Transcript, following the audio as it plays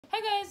Hi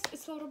guys,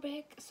 it's Laura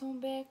back. So I'm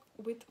back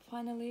with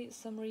finally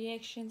some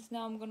reactions.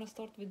 Now I'm gonna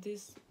start with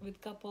this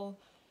with couple.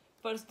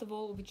 First of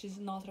all, which is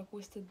not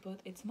requested but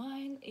it's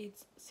mine.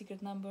 It's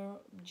Secret Number,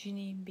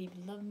 JINNY,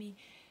 Baby Love Me.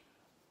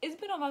 It's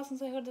been a while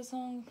since I heard the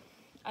song.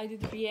 I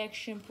did a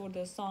reaction for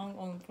the song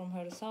on from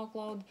her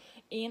SoundCloud,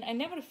 and I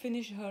never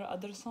finished her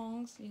other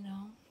songs,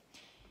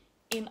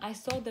 And I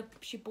saw that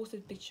she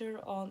posted picture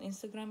on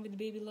Instagram with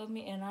Baby Love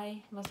Me, and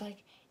I was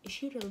like, is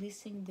she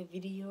releasing the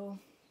video?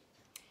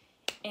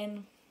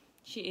 And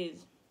she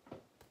is.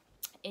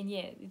 And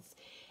yeah, it's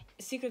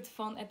Secret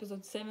Fun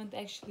episode 7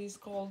 actually is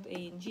called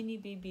a JINNY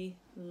Baby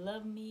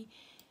Love Me,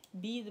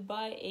 beat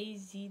by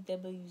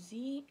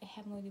AZWZ. I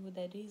have no idea what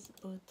that is,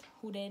 but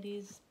who that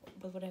is,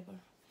 but whatever.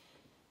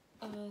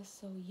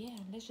 So yeah,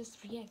 let's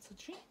just react. So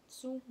 3,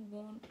 2,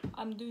 1.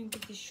 I'm doing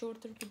pretty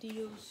shorter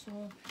videos,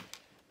 so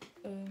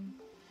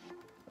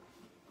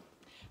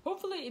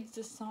hopefully it's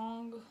the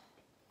song.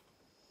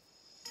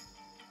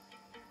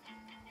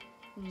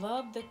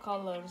 Love the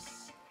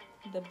colors,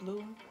 the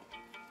blue.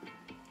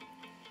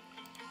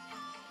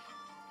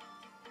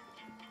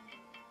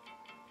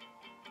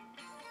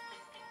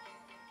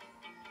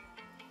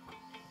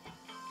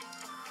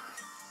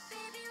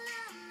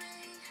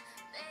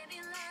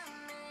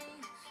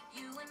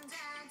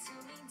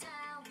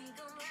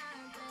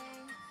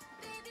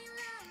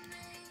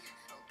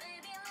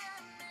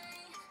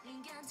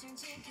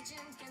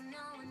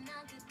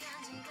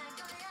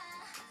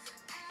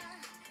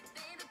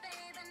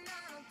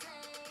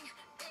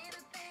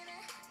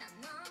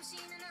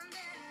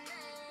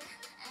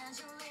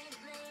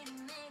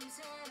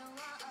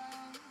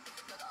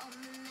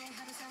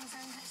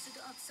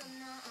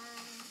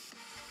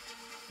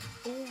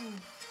 Ooh.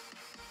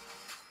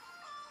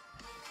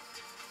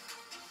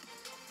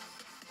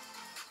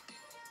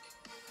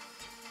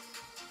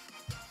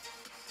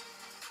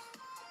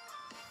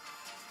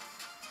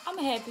 I'm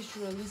happy she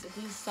released at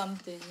least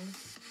something.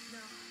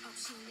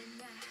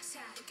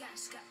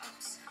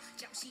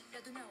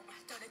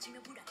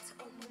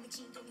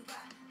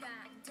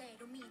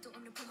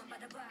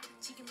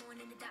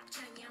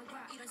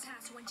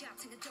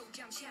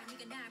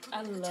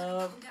 I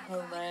love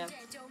her rap.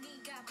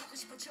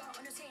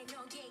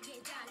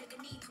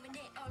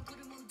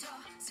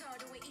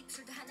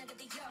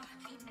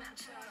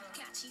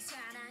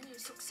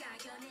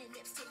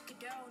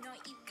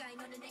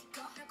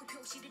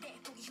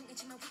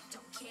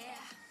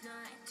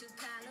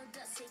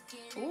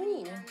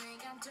 Ooh.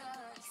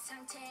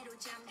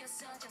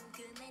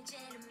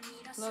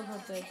 Love her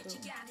tattoo.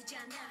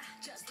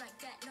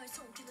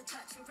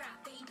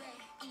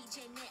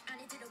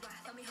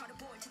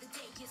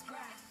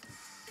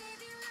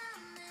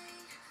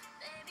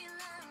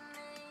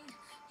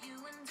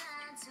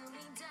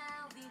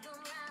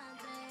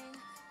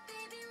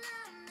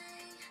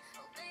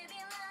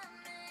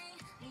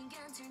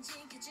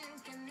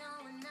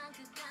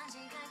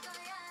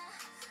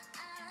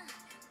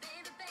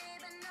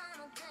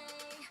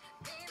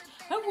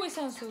 Her voice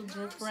sounds so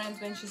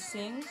different when she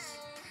sings.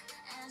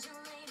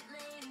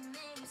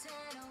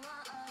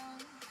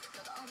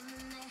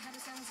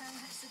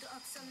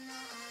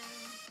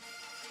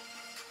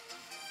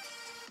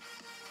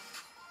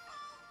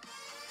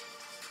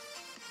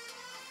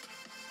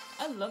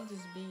 I love this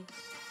beat.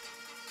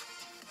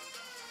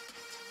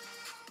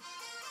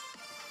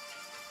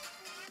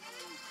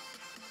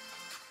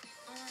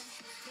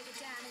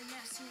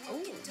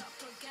 Oh.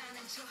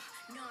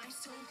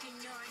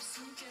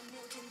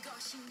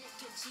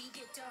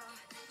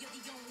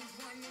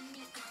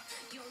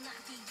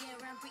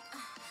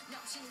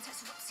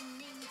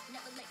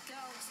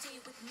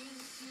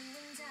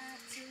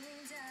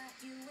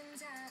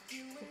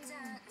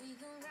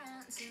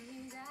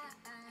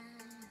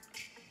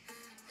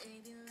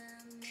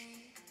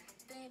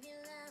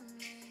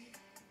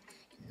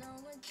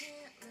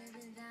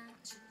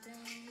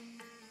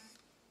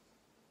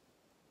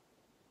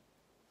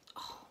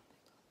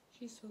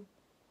 She's so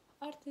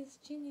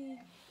artist JINNY.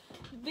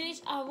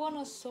 Bitch, I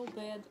wanna so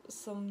bad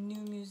some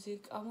new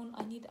music.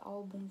 I need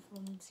album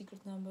from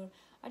Secret Number.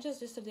 I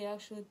just yesterday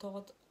actually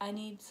thought I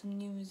need some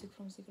new music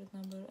from Secret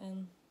Number,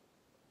 and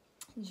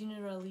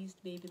JINNY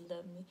released Baby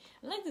Love Me.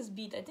 I like this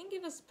beat. I think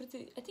it was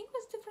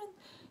different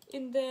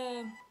in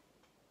the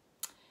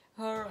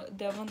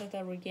one that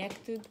I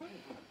reacted.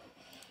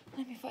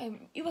 Let me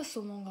find. It was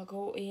so long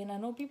ago, and I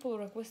know people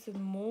requested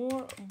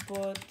more,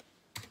 but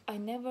I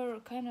never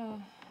kind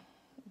of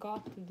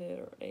got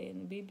there.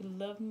 And Baby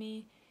Love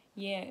Me,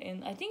 yeah,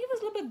 and I think it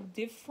was a little bit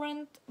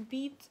different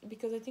beat,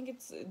 because I think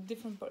it's a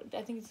different.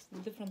 I think it's a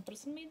different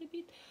person made the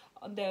beat.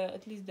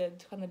 At least the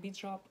kind of beat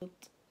drop. But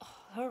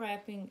her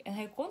rapping and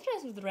her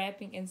contrast with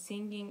rapping and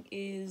singing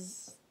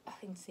is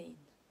insane.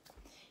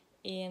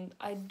 And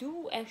I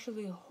do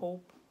actually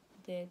hope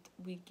that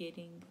we're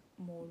getting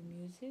more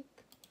music,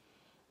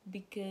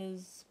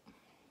 because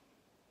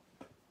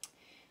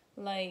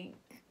like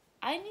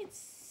I need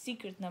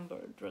Secret Number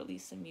to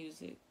release some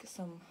music,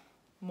 some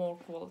more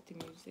quality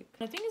music.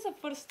 I think it's the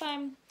first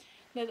time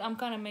that I'm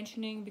kind of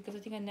mentioning because I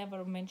think I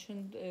never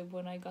mentioned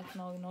when I got to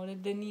know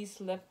that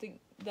Denise left,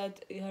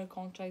 that her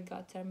contract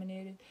got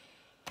terminated.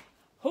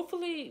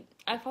 Hopefully,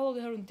 I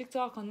followed her on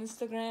TikTok, on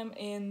Instagram,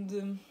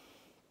 and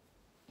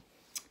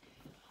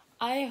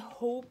I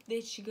hope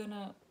that she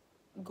gonna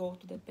go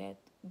to the path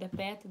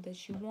that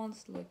she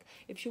wants. Like,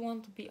 if she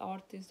wants to be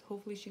artist,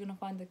 hopefully she gonna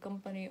find a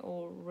company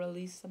or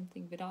release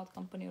something without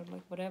company or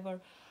like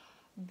whatever.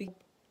 Be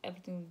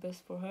everything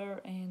best for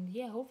her, and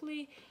yeah,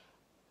 hopefully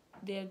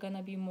they're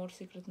gonna be more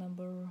secret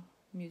number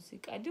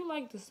music. I do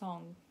like the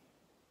song.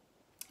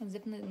 It's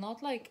definitely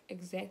not like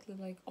exactly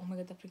like, oh my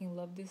god, I freaking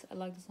love this. I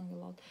like the song a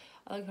lot.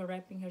 I like her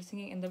rapping, her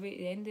singing, and the way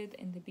it ended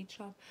and the beat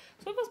track.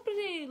 So it was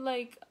pretty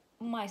like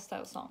my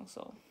style song.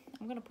 So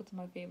I'm gonna put in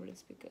my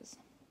favorites because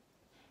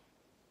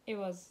it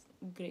was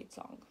a great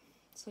song.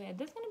 So yeah,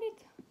 that's gonna be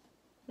it.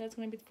 That's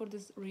gonna be it for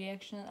this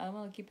reaction. I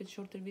wanna keep it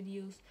shorter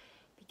videos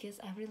because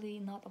I'm really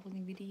not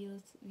uploading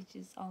videos, which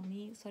is on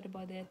me. Sorry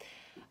about that.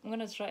 I'm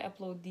gonna try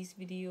upload these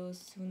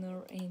videos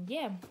sooner. And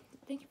yeah,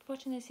 thank you for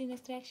watching. I see you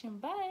next reaction.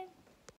 Bye.